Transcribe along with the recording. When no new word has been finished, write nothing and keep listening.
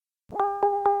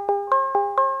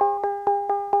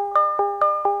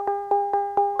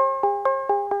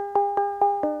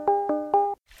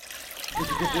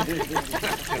This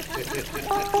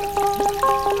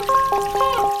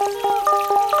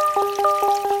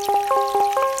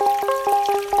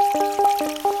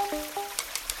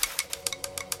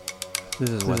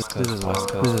is West Coast. This is West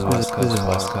Coast. This is West Coast. This is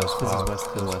West Coast. This is West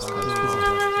Coast. West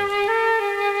Coast.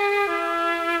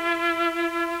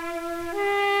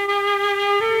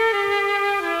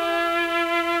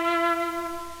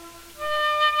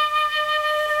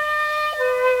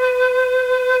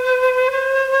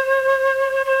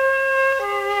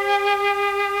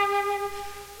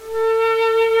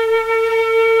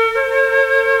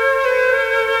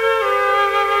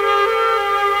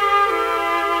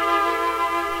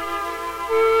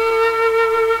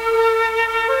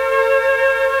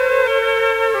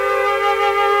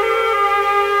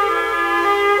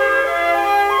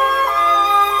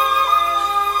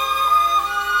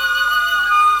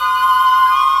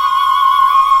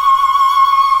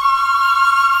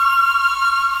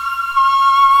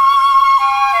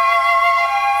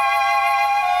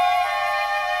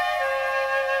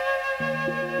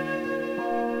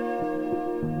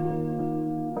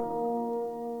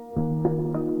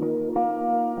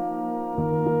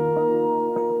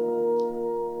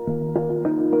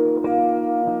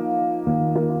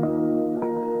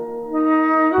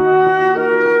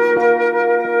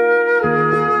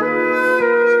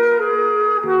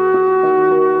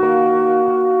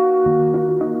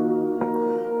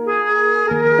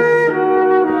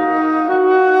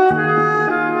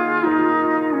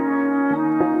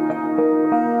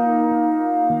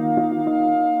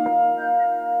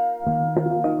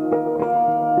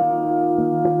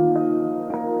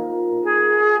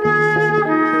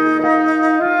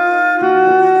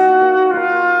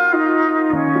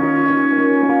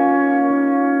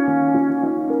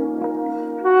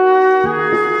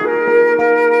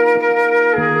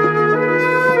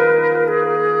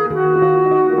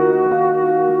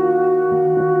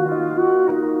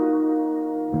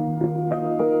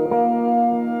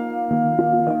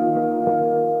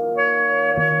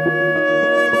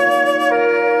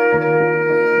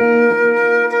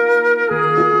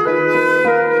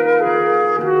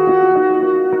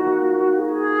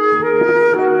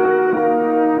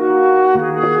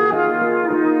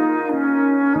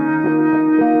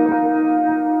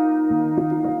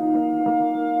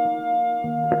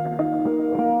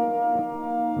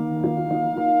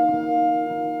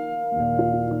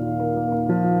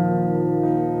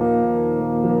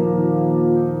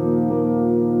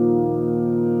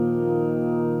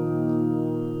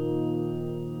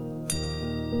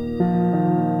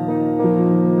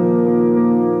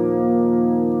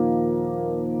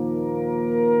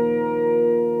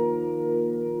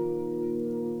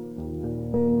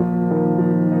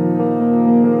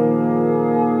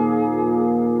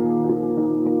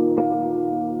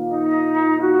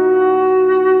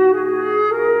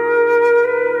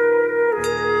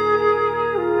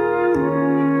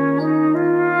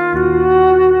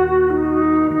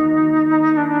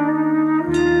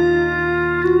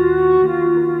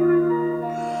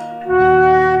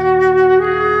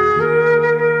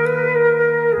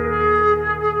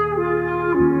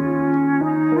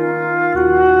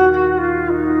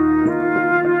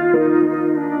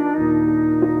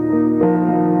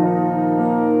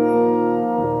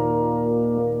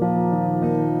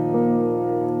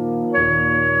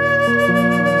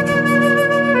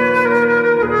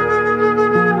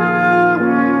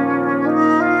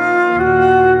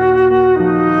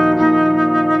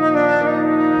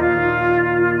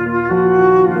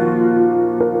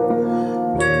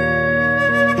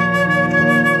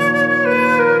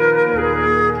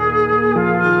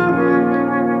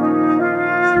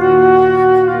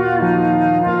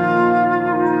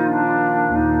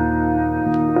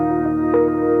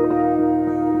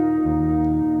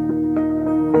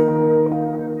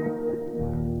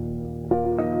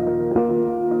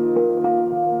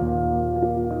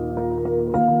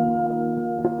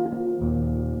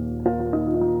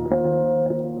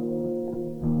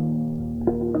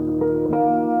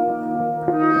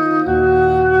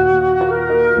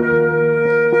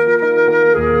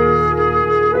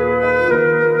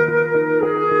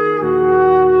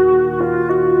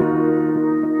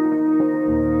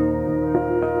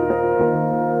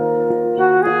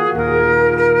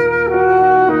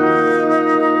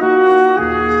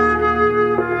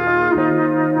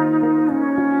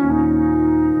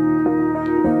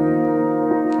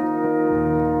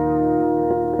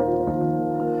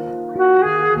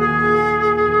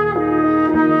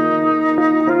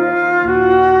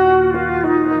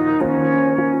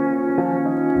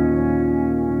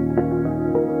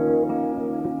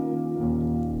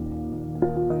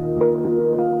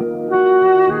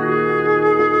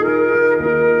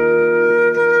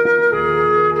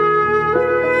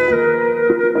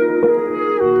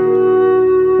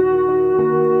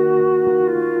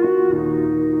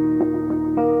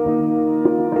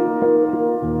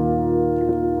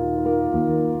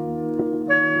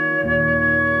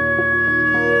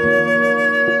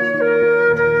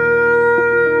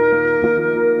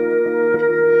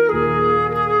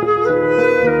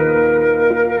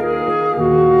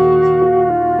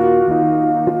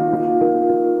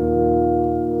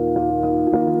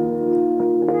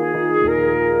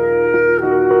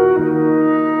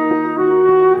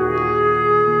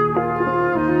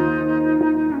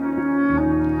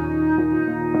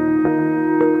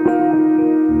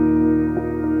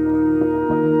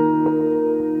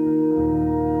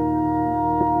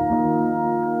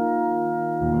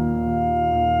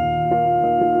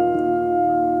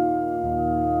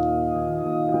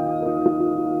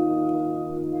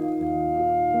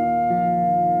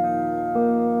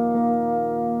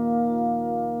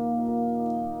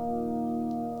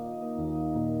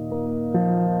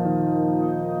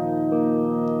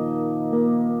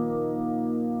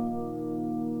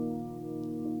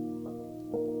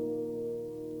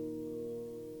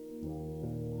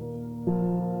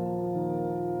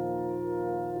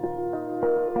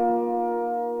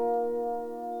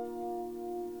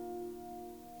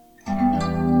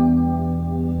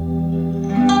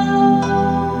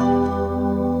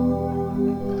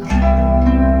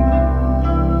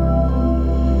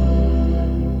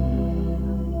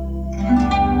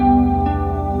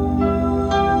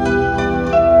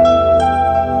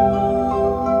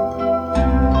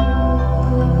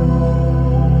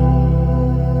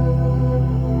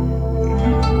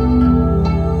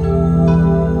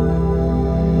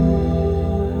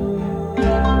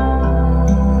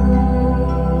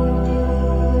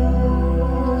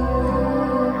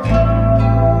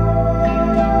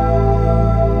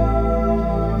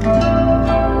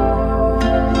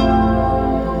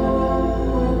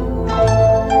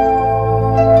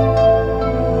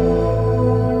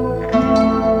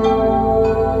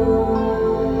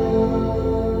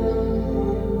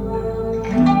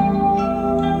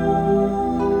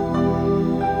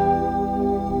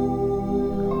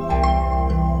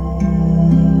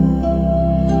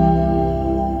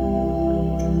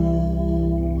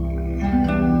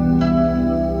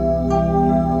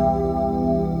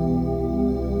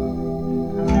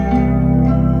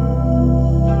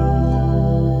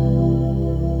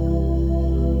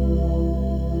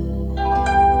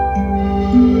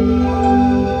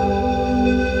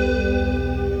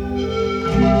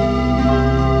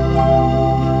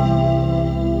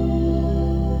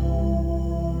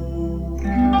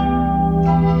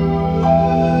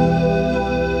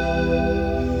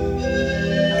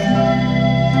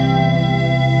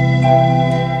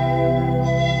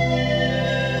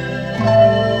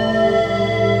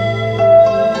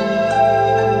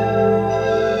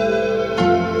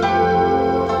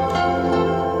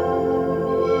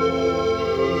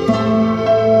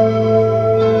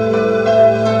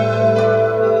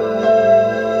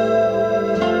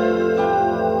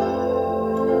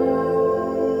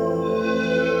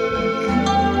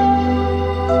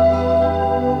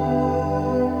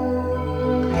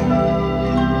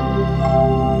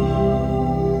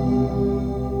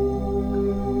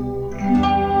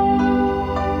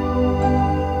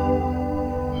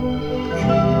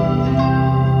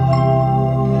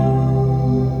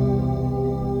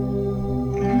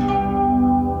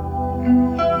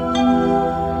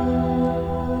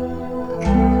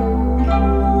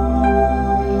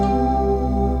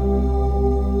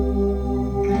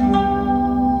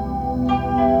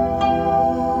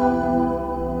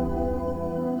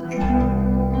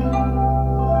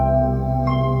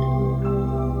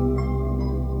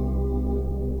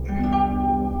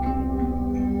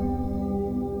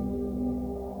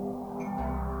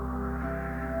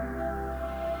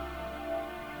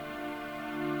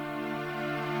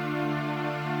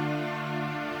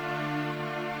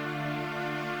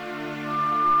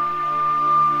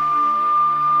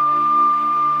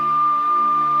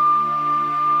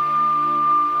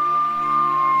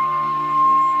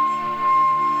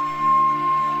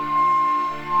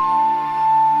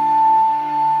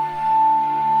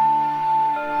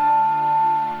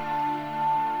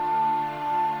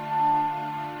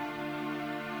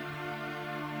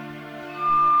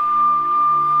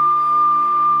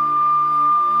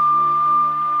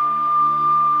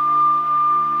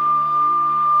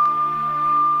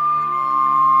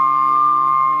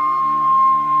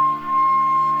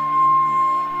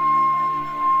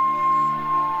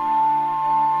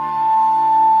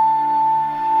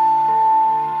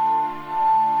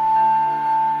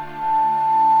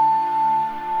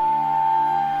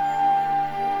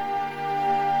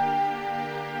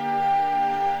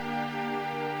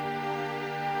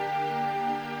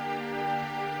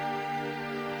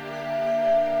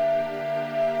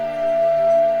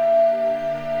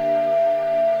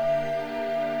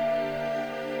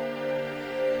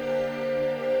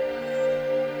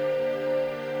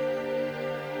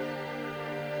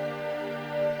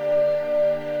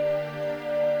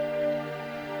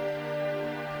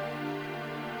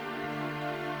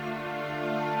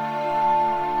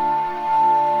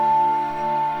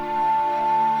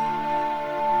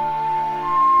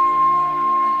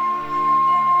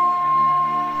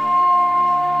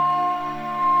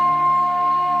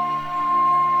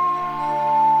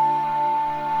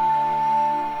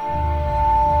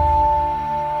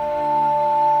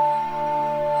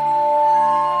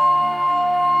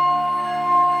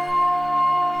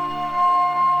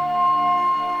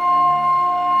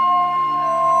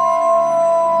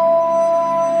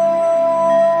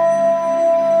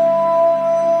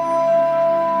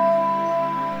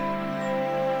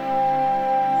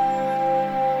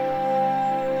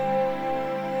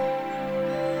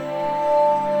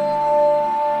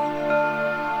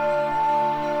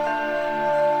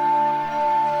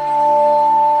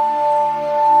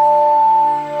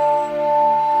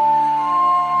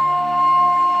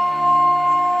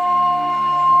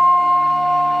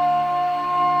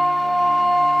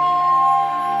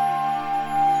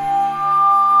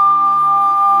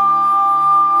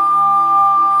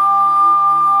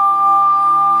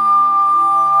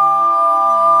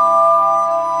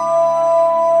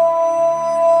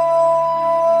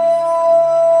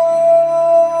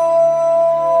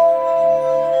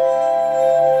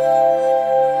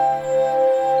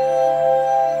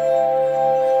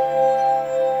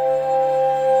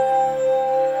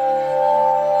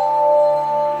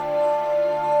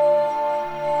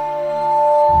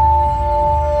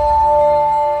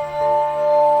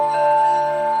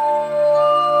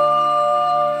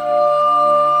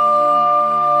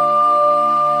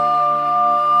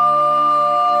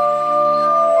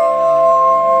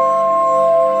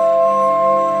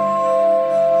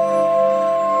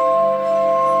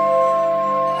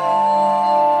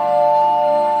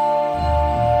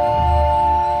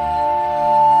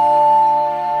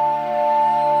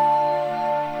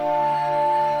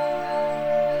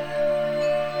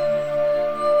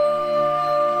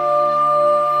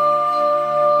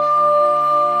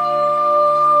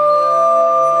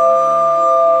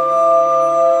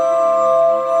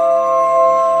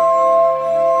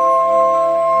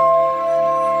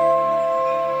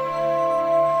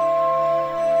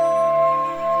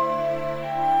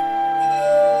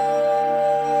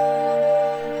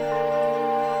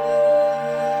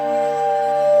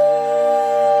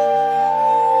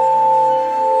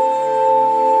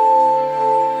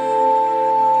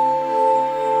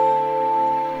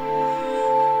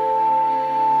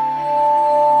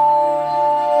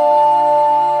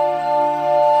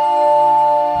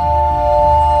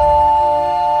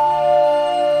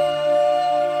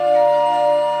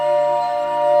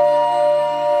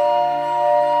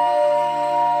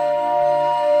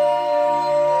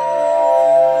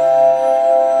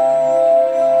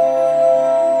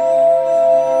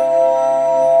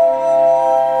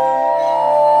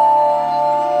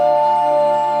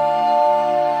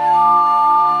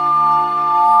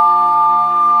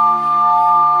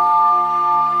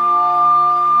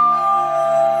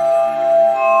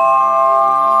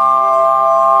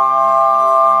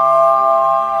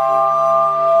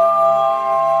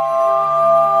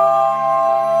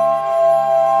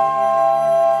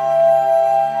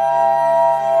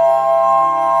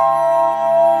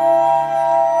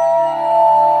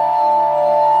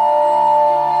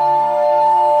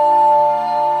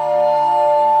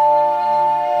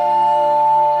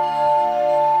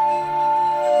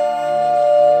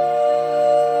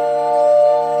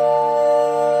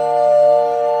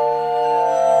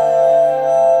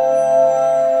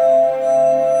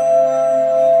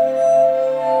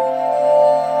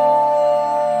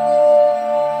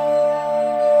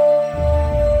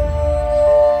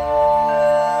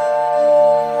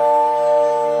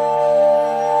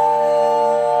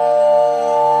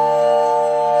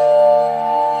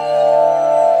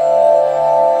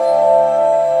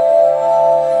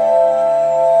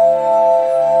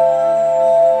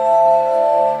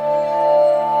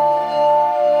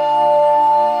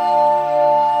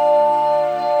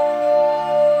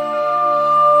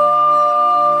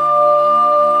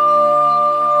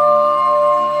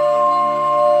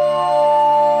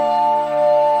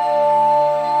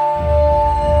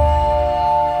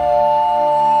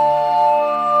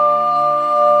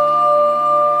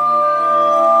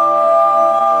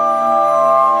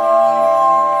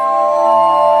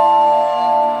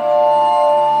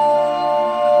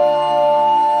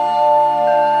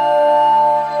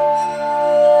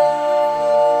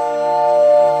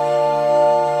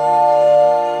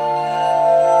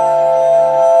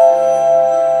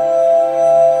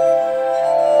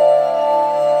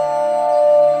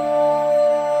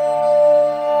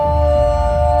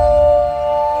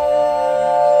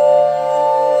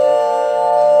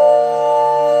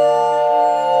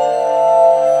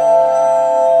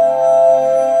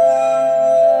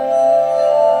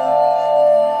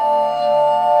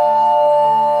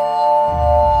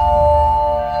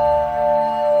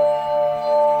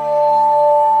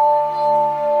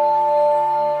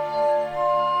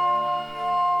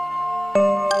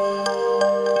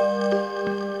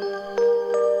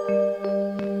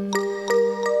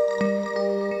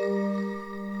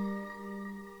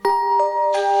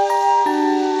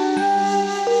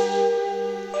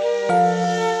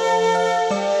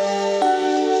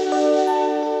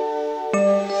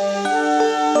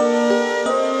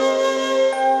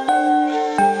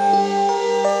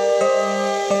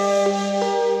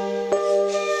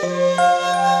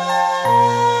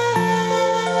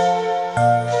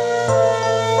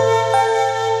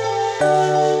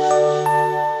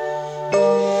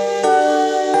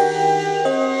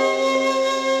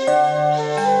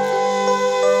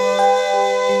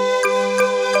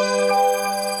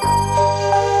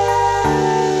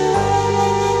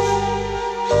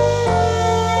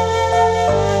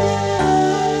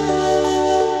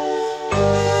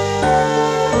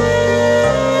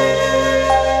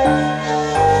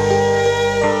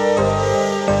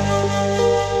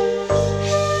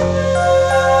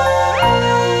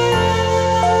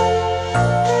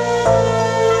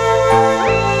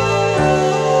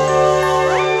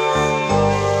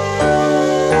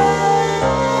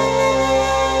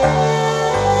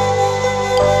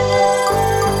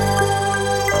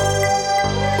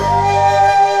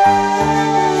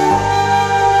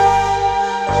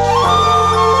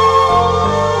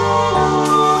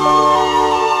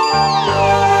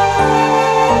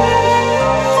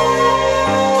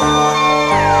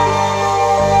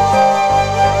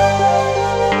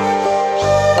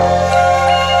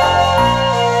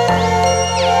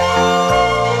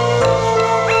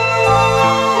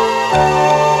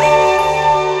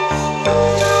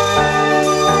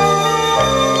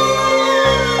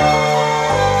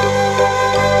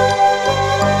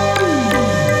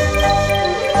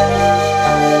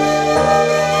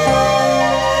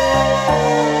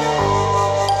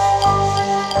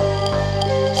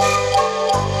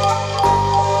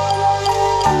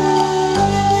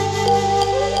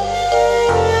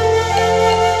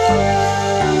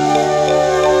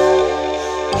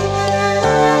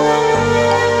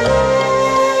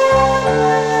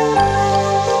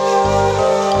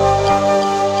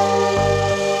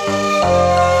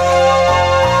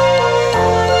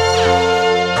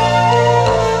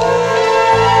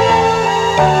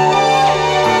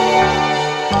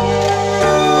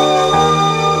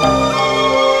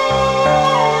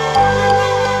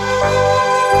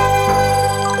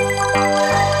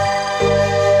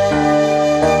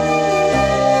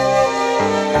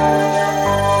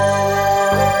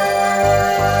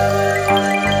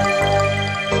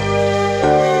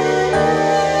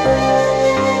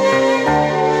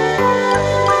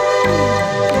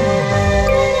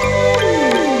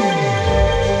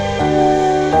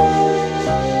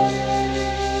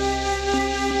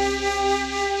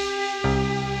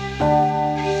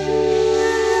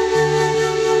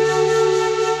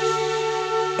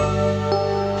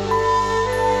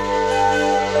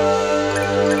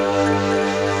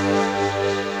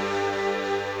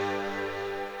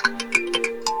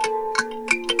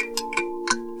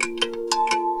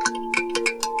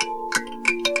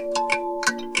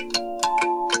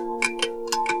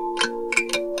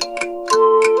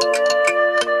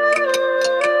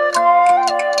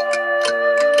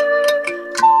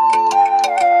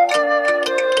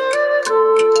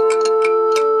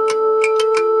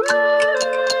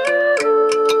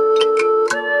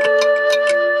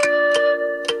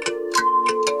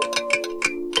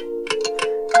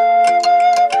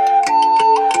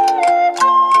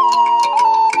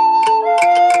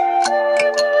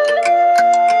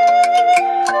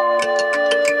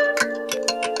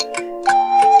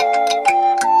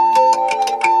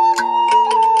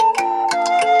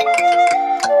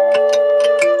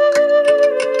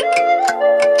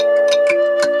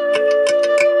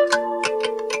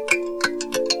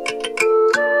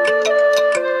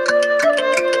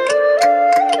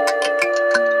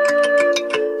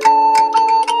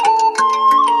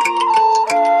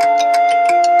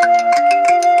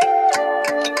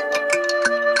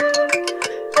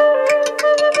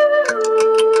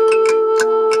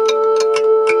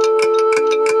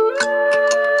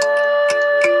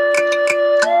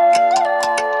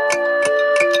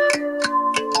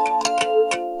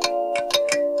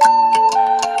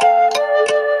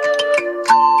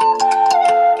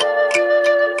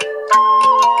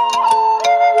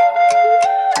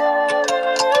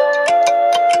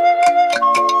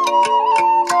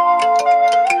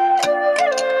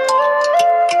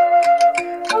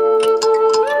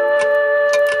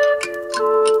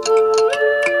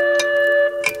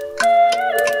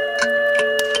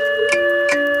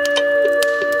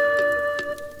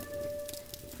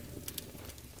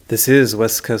 This is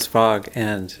West Coast Fog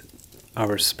and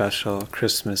our special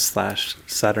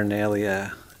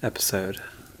Christmas/Saturnalia episode.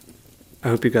 I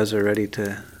hope you guys are ready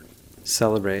to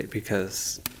celebrate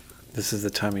because this is the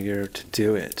time of year to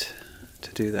do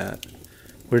that.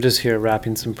 We're just here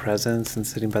wrapping some presents and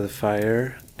sitting by the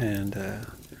fire and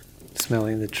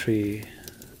smelling the tree,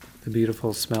 the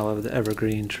beautiful smell of the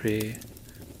evergreen tree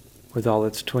with all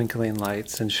its twinkling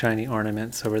lights and shiny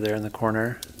ornaments over there in the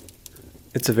corner.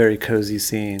 It's a very cozy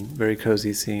scene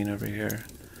over here.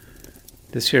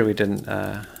 This year we didn't,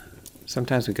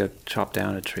 sometimes we go chop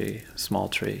down a tree, a small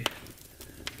tree,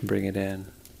 and bring it in,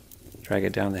 drag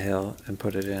it down the hill and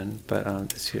put it in, but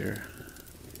this year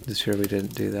we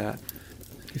didn't do that.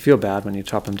 You feel bad when you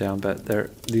chop them down, but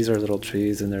these are little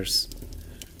trees and there's,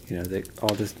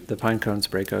 the pine cones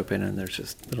break open and there's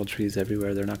just little trees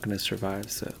everywhere. They're not going to survive,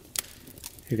 so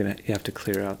you have to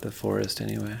clear out the forest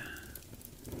anyway.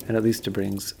 And at least it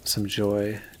brings some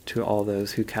joy to all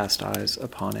those who cast eyes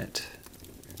upon it.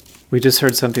 We just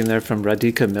heard something there from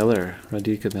Radhika Miller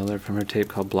from her tape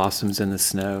called Blossoms in the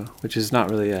Snow, which is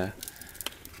not really a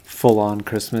full-on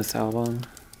Christmas album.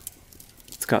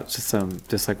 It's got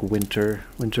just like winter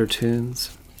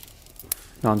tunes,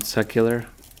 non-secular.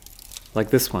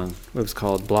 Like this one, it was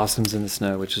called Blossoms in the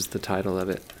Snow, which is the title of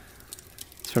it.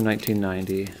 It's from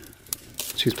 1990.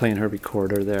 She's playing her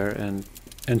recorder there, and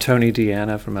Tony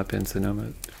Deanna from up in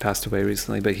Sonoma passed away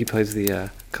recently, but he plays the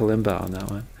kalimba on that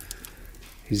one.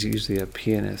 He's usually a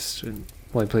pianist, and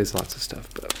he plays lots of stuff,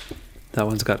 but that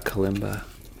one's got kalimba.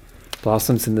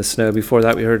 Blossoms in the Snow. Before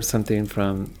that, we heard something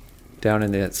from down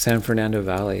in the San Fernando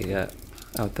Valley,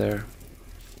 out there.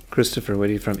 Christopher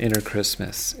Whitty from Inner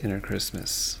Christmas,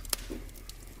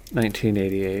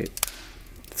 1988.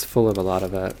 It's full of a lot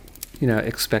of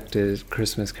expected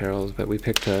Christmas carols, but we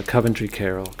picked a Coventry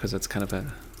Carol because it's kind of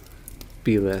a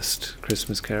B-list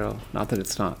Christmas carol. Not that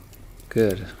it's not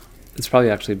good. It's probably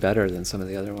actually better than some of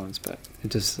the other ones, but you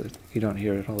don't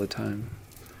hear it all the time.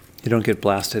 You don't get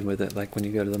blasted with it like when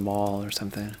you go to the mall or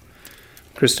something.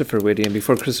 Christopher Whitty, and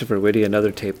before Christopher Whitty,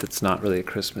 another tape that's not really a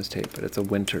Christmas tape, but it's a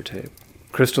winter tape.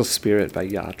 Crystal Spirit by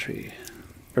Yatri.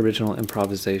 Original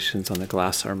improvisations on the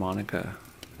glass harmonica,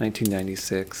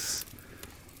 1996.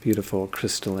 Beautiful,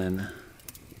 crystalline,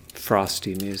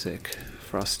 frosty music.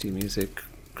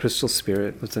 Crystal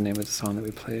Spirit was the name of the song that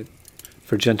we played.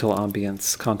 For gentle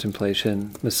ambience,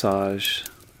 contemplation, massage,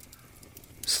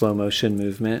 slow motion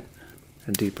movement,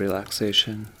 and deep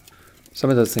relaxation. Some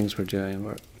of those things we're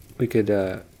doing, we could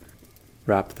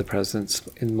wrap the presents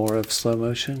in more of slow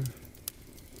motion.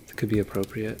 It could be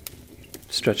appropriate.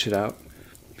 Stretch it out.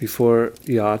 Before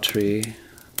Yatri,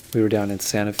 we were down in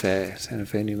Santa Fe,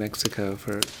 New Mexico,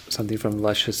 for something from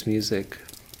Luscious Music,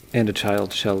 And a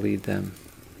Child Shall Lead Them.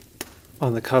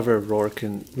 On the cover of Rourke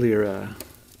and Lyra,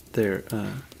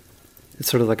 it's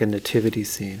sort of like a nativity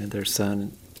scene, and their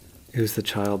son, who's the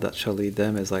child that shall lead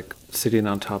them, is like sitting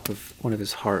on top of one of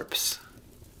his harps.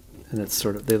 And it's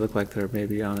they look like they're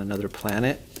maybe on another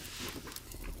planet,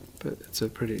 but it's a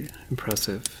pretty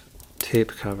impressive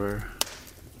tape cover.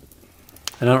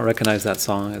 And I don't recognize that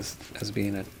song as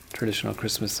being a traditional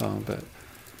Christmas song, but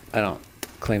I don't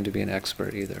claim to be an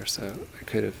expert either, so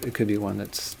it could be one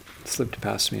that's slipped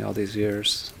past me all these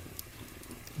years.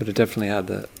 But it definitely had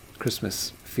the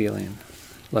Christmas feeling.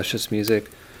 Luscious Music.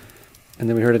 And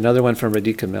then we heard another one from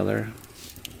Radhika Miller.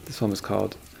 This one was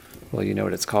called, well, you know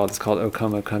what it's called. It's called O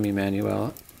Come,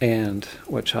 Emmanuel. And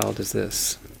What Child Is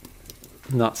This?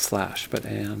 Not slash, but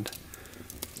and.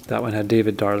 That one had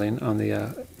David Darling on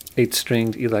the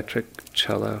 8-stringed electric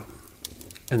cello.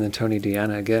 And then Tony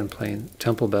Deanna again playing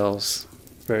Temple Bells.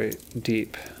 Very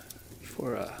deep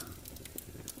for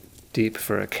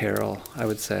a carol, I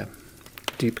would say.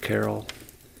 Deep carol.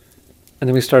 And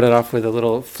then we started off with a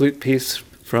little flute piece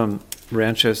from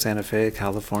Rancho Santa Fe,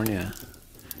 California,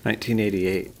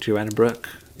 1988. Joanna Brooke.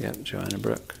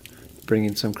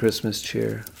 Bringing some Christmas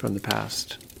cheer from the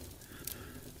past.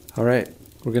 All right,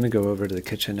 we're going to go over to the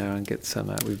kitchen now and get some,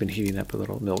 we've been heating up a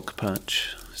little milk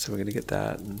punch, so we're going to get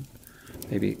that and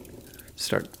maybe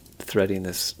start threading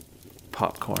this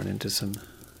popcorn into some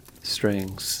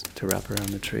strings to wrap around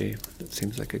the tree. That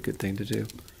seems like a good thing to do.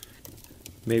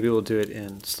 Maybe we'll do it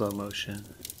in slow motion.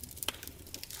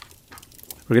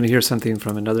 We're going to hear something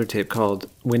from another tape called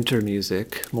Winter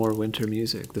Music, more winter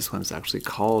music. This one's actually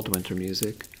called Winter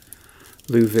Music.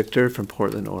 Lou Victor from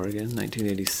Portland, Oregon,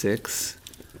 1986.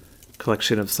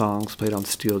 Collection of songs played on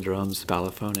steel drums,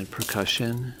 balafone, and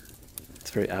percussion. It's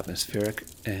very atmospheric,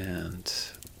 and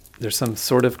there's some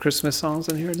sort of Christmas songs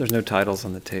in here. There's no titles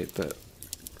on the tape, but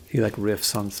he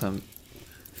riffs on some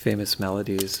famous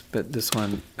melodies. But this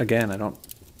one, again, I don't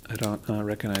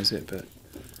recognize it, but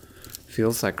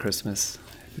Feels like Christmas.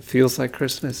 If it feels like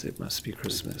Christmas, it must be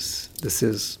Christmas. This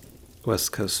is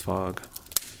West Coast Fog.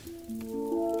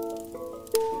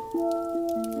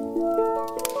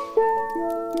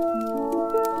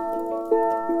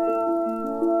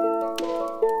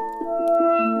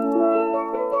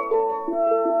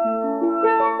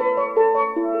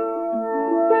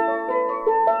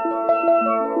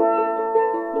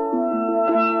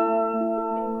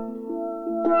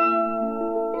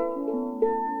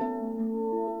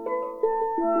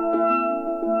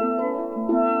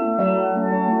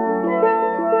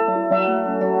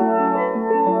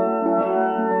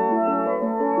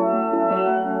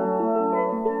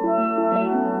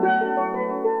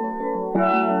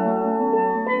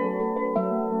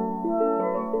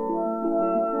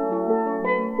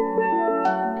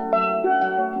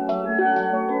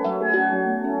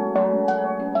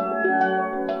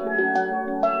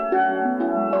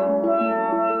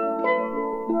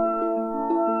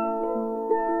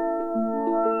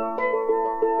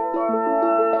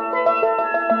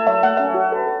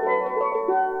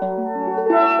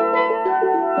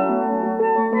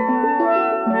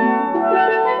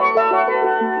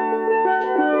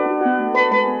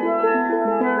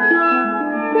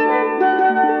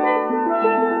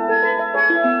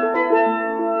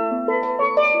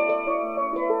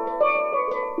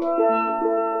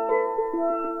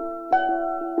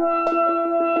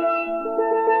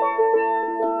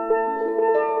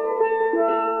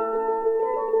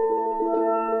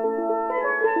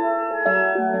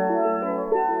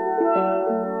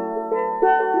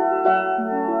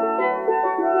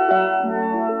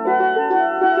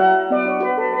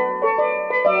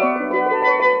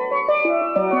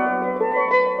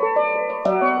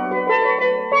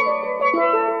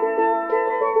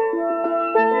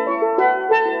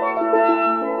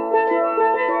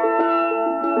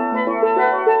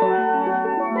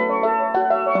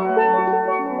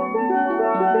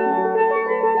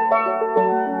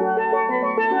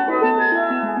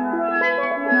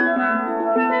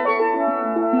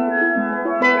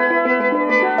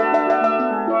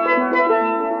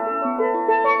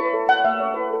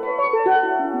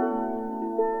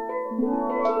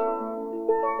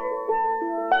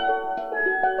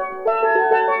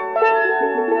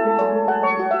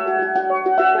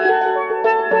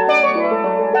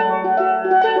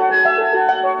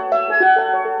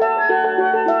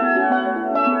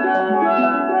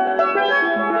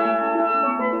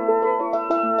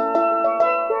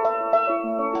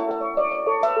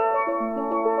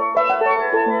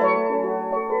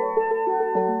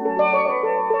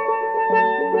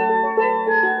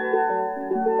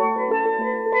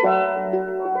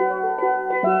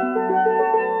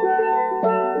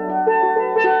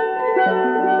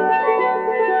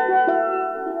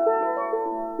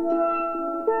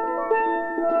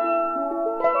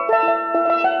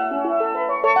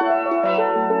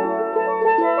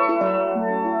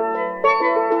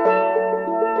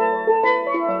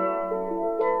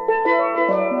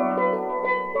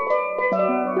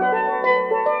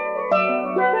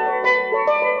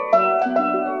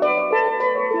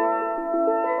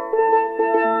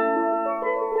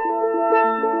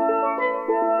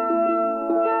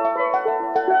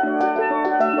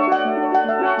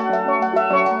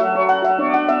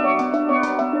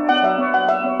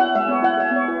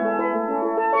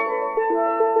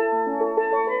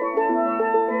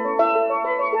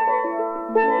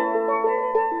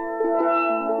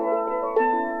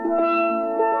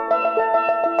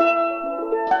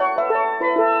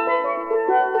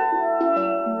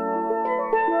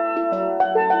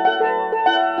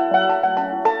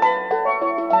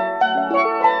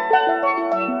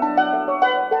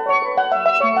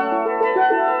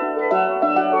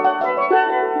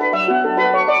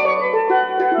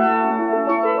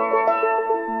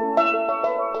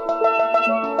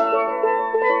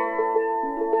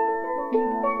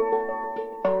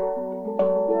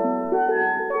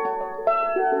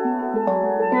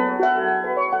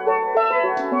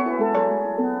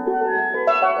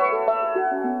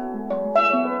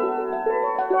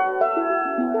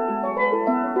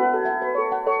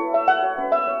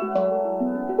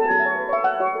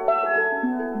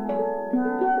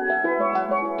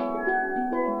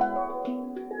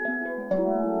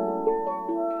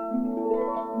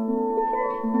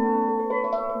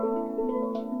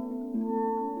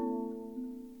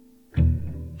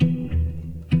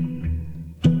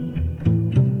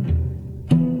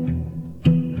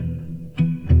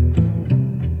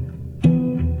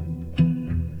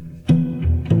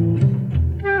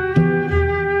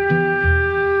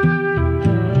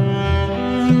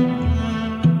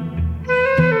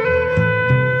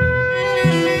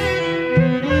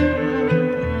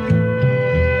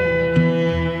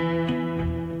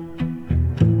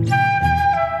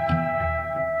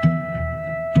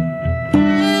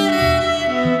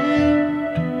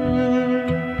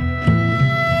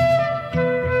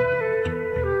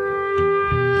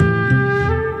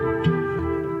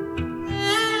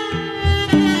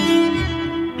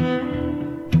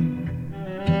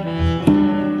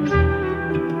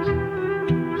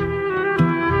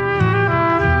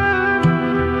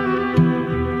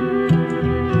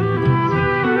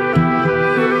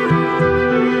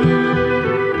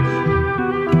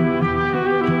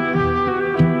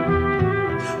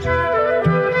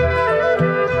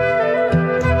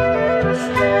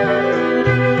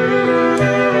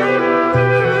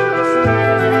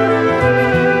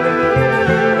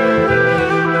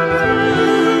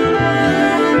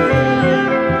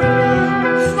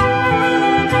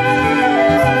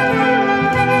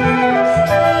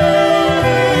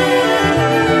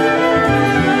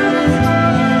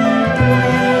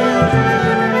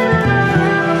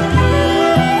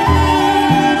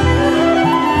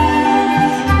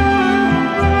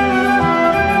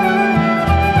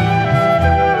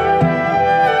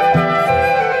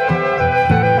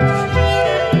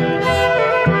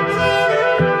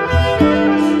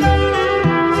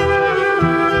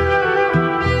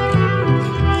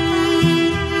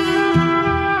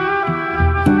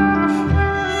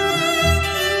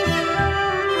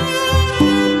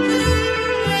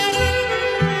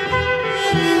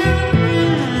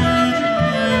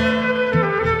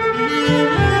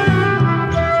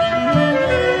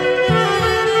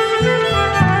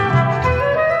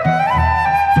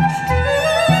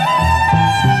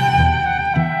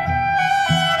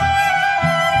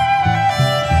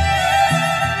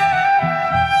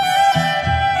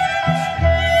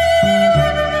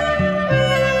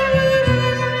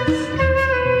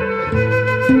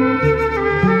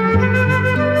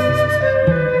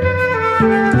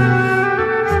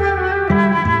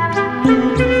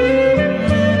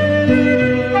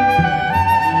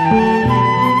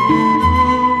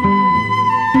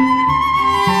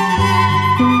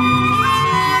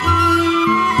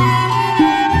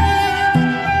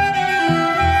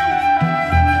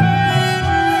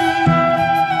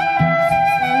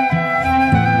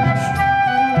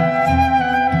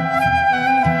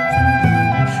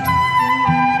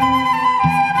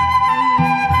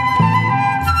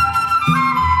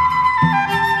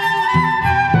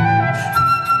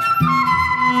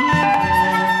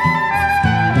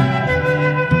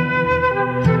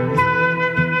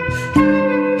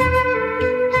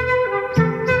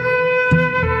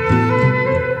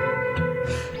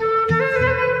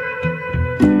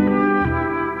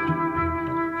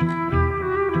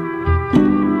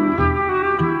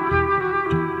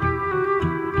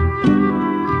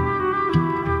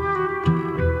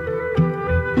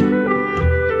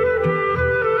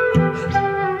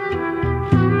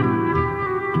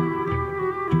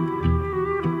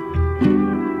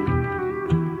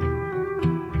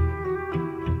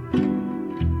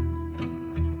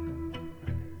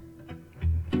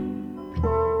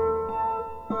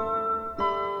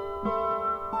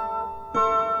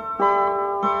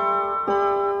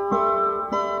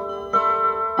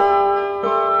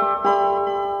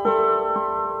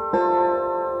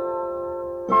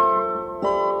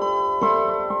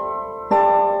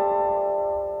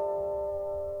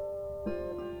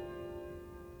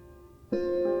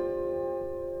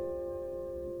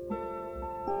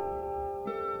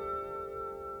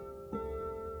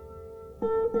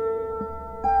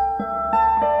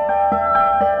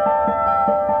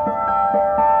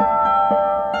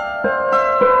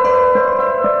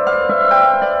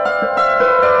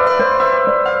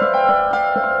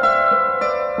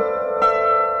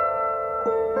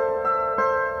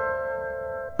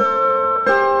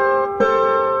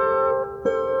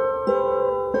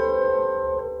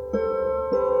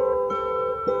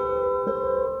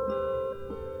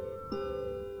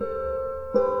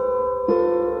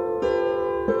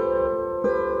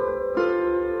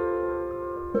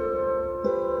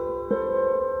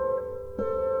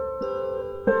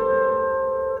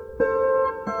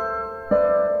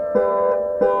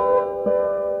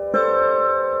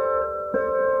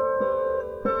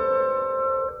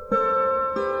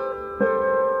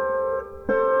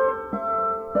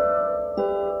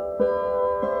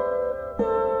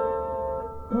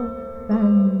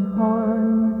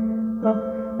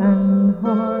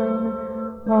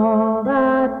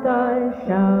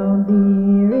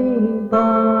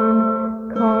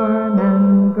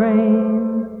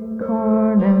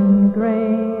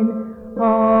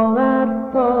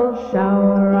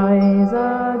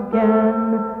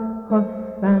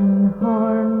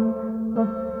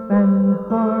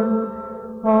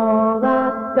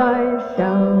 I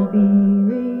shall be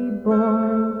reborn.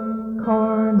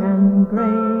 Corn and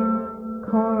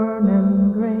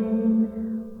grain,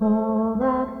 all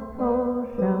that fall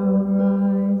shall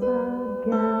rise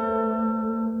again.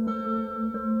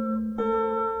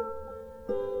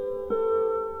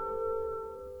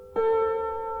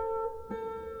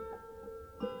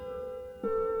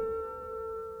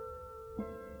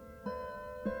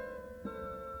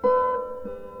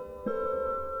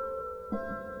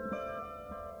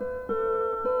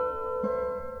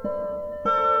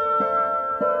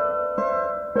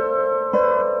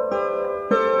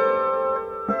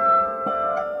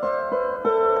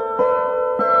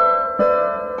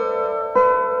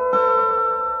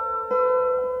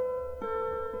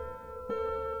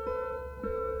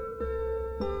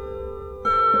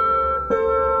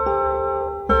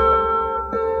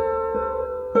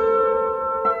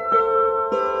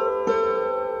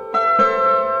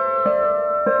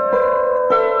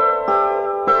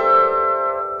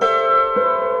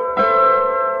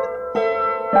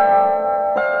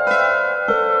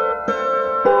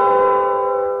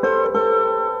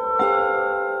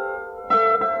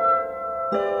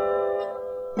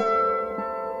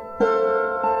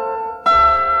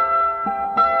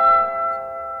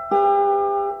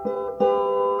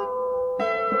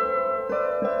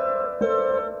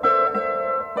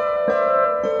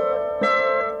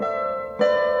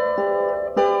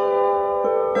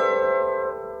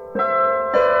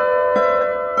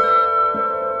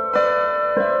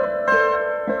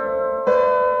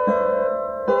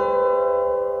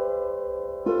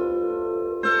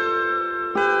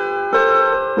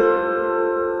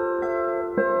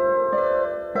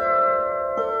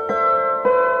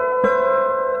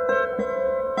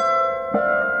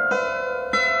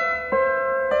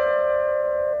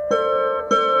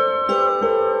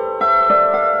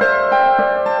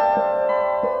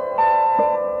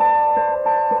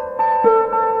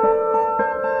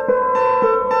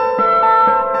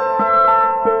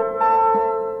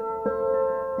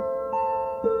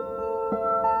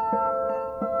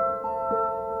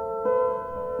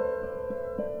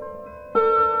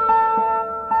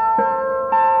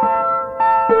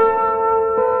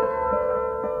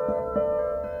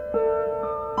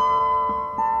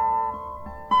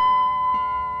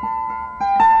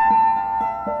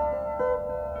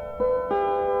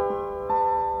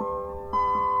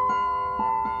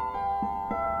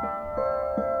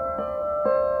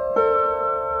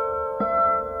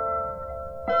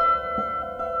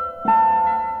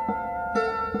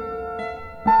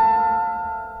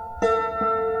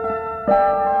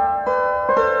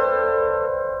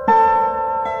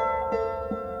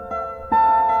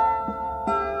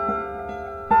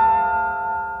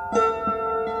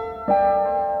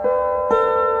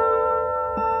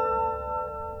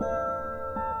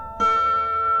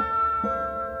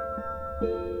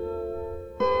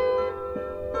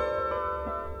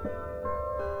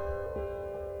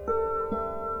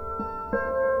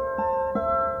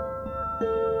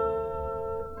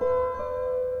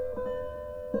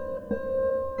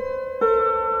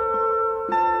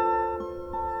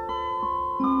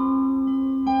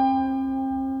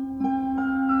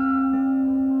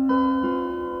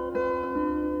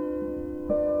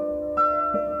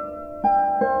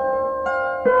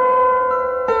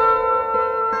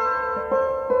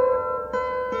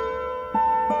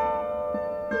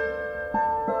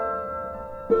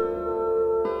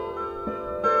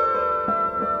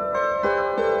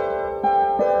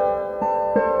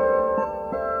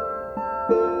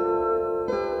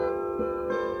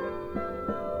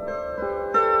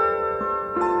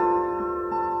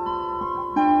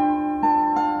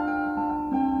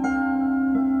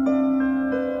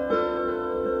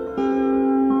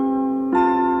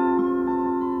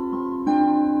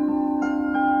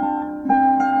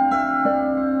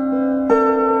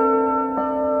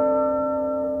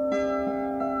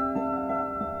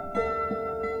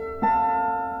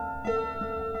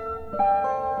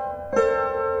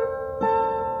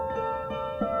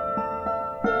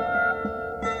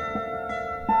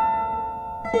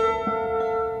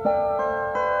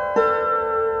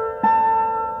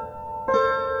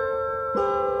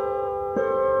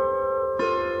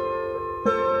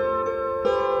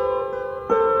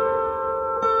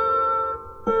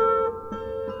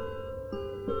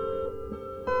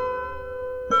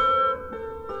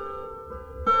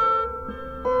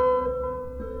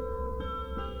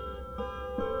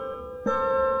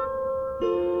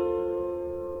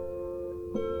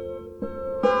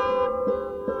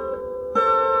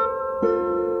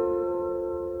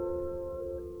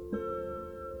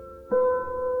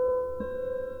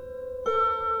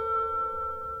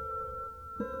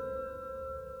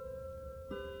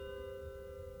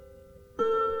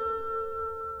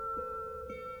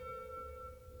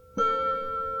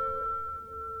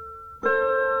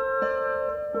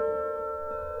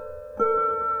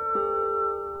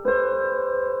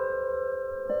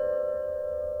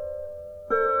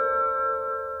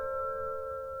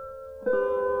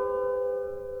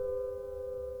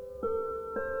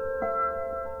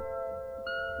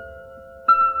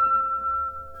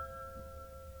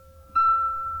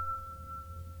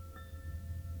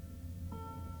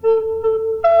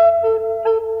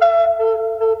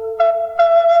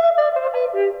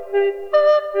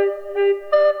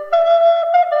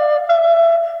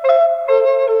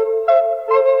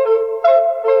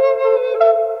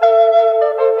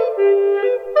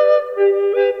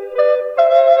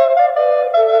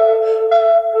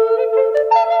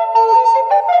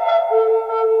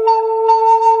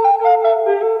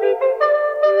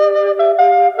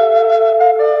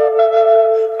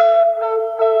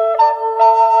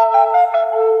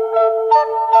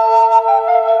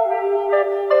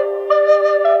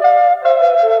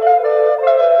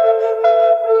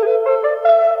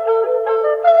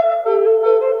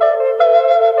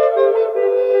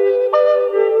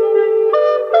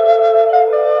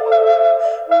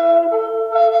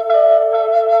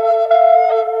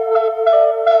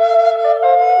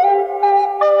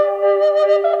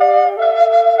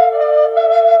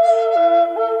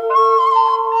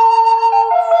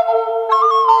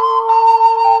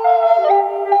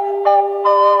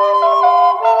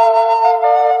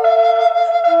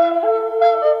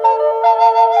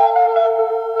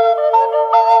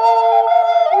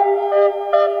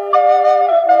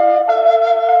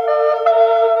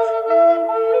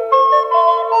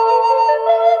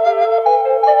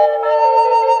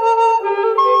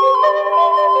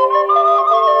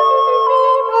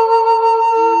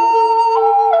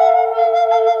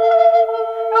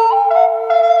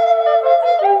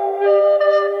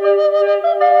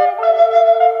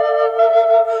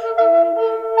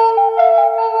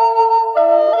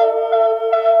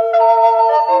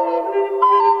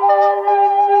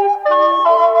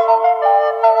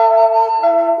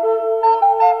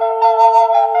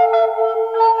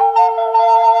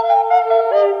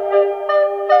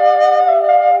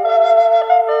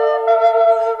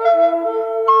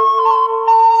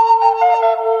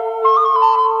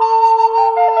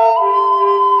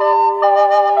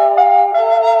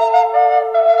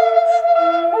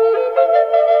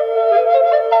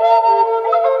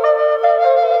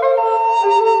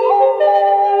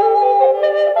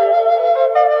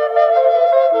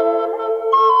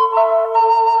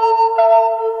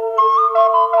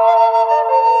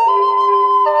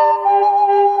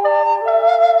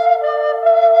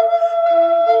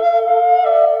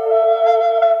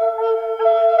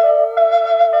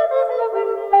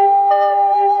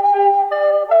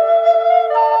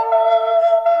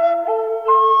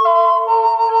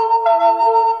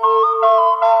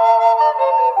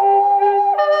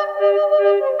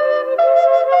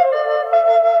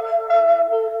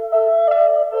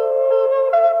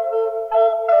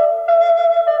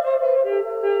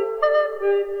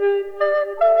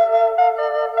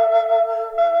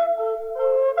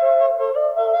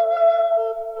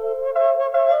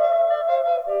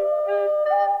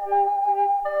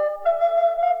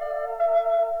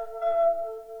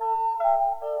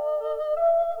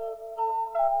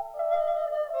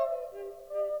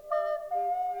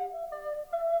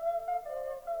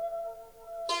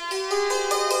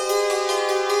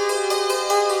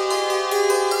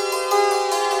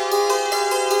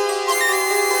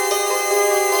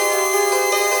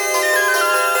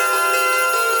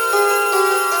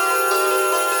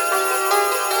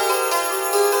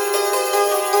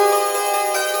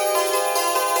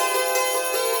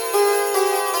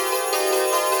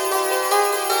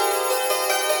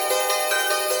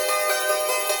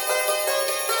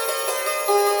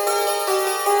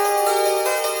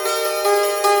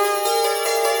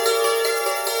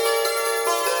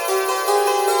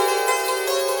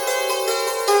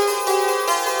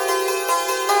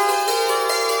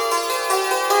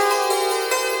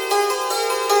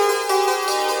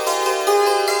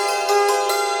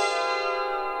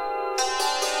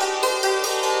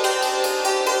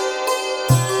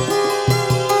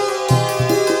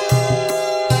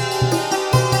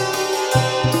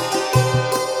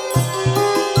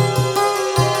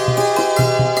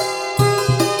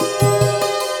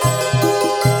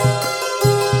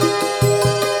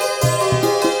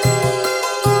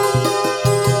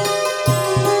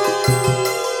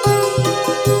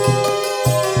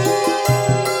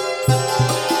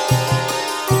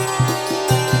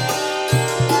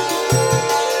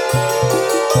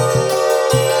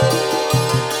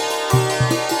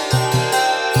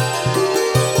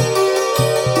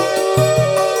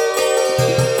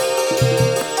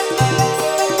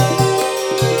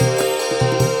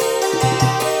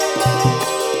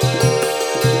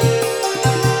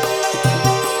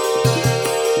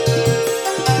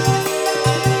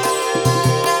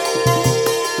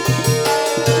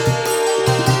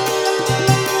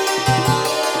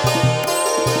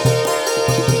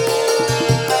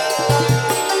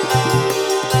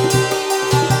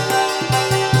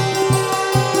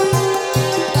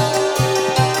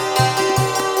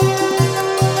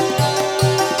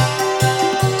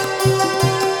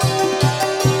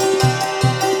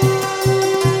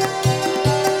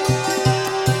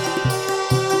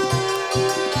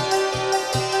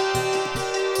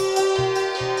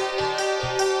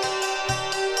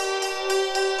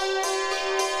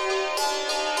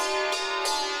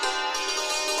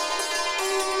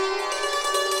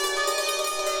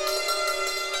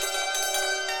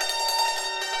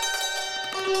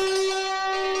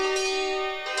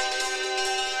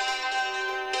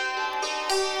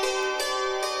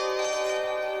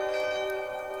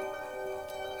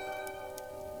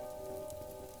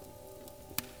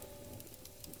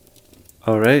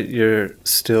 All right, you're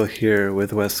still here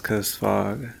with West Coast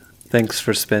Fog. Thanks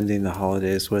for spending the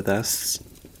holidays with us.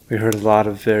 We heard a lot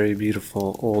of very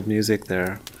beautiful old music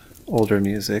there, older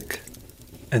music,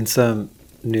 and some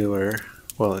newer,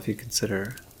 well, if you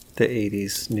consider the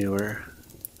 80s newer.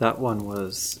 That one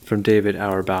was from David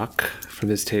Auerbach from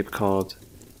his tape called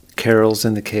Carols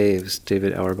in the Caves.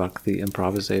 David Auerbach, the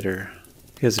improvisator.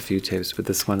 He has a few tapes, but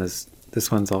this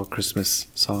one's all Christmas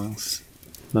songs.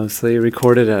 Mostly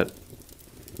recorded at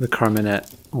the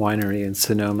Carmenet Winery in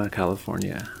Sonoma,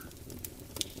 California,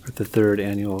 at the 3rd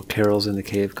annual Carols in the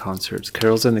Cave concerts.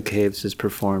 Carols in the Caves is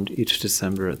performed each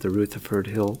December at the Rutherford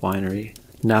Hill Winery,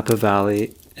 Napa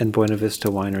Valley, and Buena Vista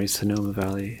Winery, Sonoma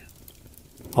Valley.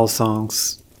 All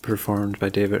songs performed by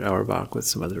David Auerbach with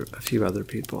a few other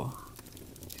people.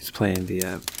 He's playing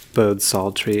the bowed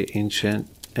psaltery, ancient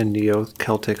and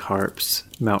neo-Celtic harps,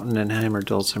 mountain and hammer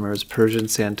dulcimers, Persian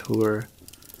santur,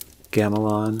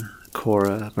 gamelan,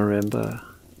 kora, marimba,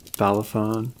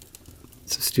 balafon,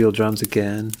 so steel drums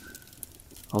again,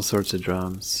 all sorts of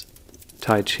drums,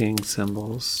 Tai Ching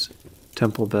cymbals,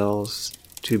 temple bells,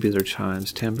 tubular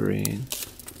chimes, tambourine,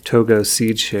 Togo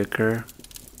seed shaker,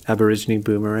 Aborigine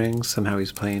boomerang, somehow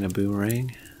he's playing a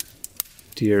boomerang,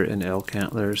 deer and elk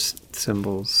antlers,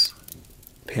 cymbals,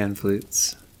 pan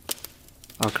flutes,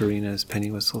 ocarinas,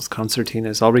 penny whistles,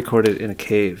 concertinas, all recorded in a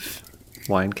cave,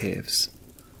 wine caves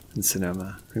in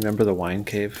Sonoma. Remember the wine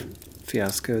cave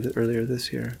fiasco earlier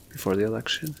this year, before the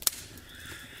election?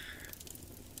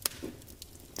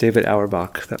 David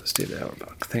Auerbach, that was David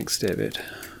Auerbach. Thanks, David.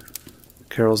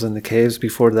 Carols in the Caves.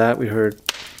 Before that,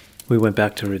 we went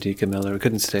back to Radhika Miller. We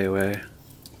couldn't stay away.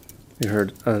 We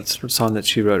heard a song that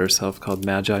she wrote herself called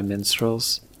Magi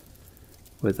Minstrels.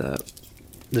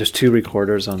 There's 2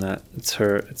 recorders on that.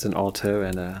 It's an alto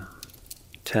and a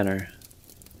tenor.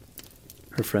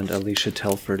 Her friend Alicia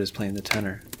Telford is playing the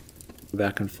tenor.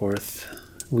 Back and forth,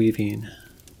 weaving,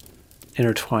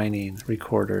 intertwining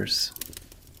recorders.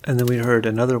 And then we heard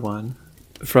another one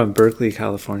from Berkeley,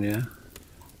 California.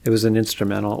 It was an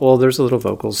instrumental. Well, there's a little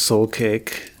vocals, Soul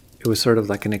Cake. It was sort of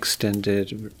like an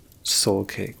extended Soul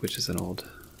Cake, which is an old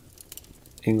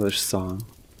English song.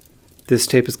 This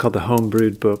tape is called The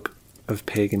Homebrewed Book of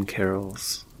Pagan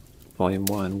Carols, Volume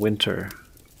 1, Winter,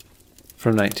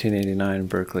 from 1989 in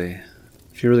Berkeley.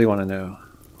 If you really want to know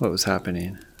what was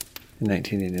happening in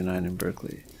 1989 in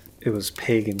Berkeley, it was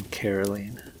pagan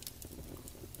caroling.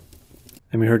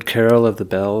 And we heard Carol of the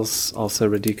Bells, also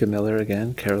Radhika Miller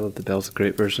again. Carol of the Bells, a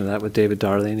great version of that with David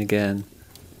Darling again,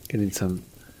 getting some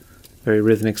very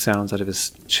rhythmic sounds out of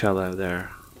his cello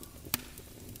there.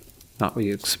 Not what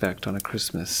you expect on a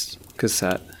Christmas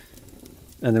cassette.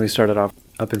 And then we started off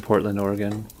up in Portland,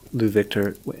 Oregon, Lou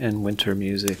Victor and Winter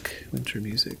Music.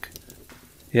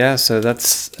 Yeah, so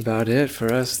that's about it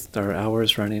for us. Our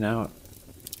hour's running out.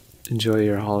 Enjoy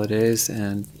your holidays,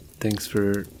 and thanks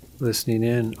for listening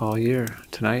in all year,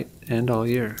 tonight and all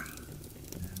year.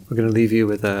 We're going to leave you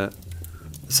with a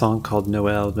song called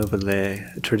Noël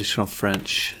Nouvelet, a traditional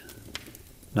French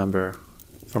number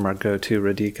from our go-to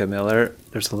Radhika Miller.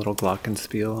 There's a little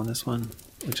glockenspiel on this one,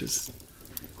 which is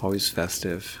always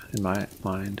festive in my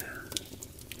mind.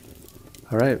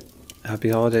 All right, happy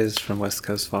holidays from West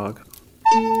Coast Fog.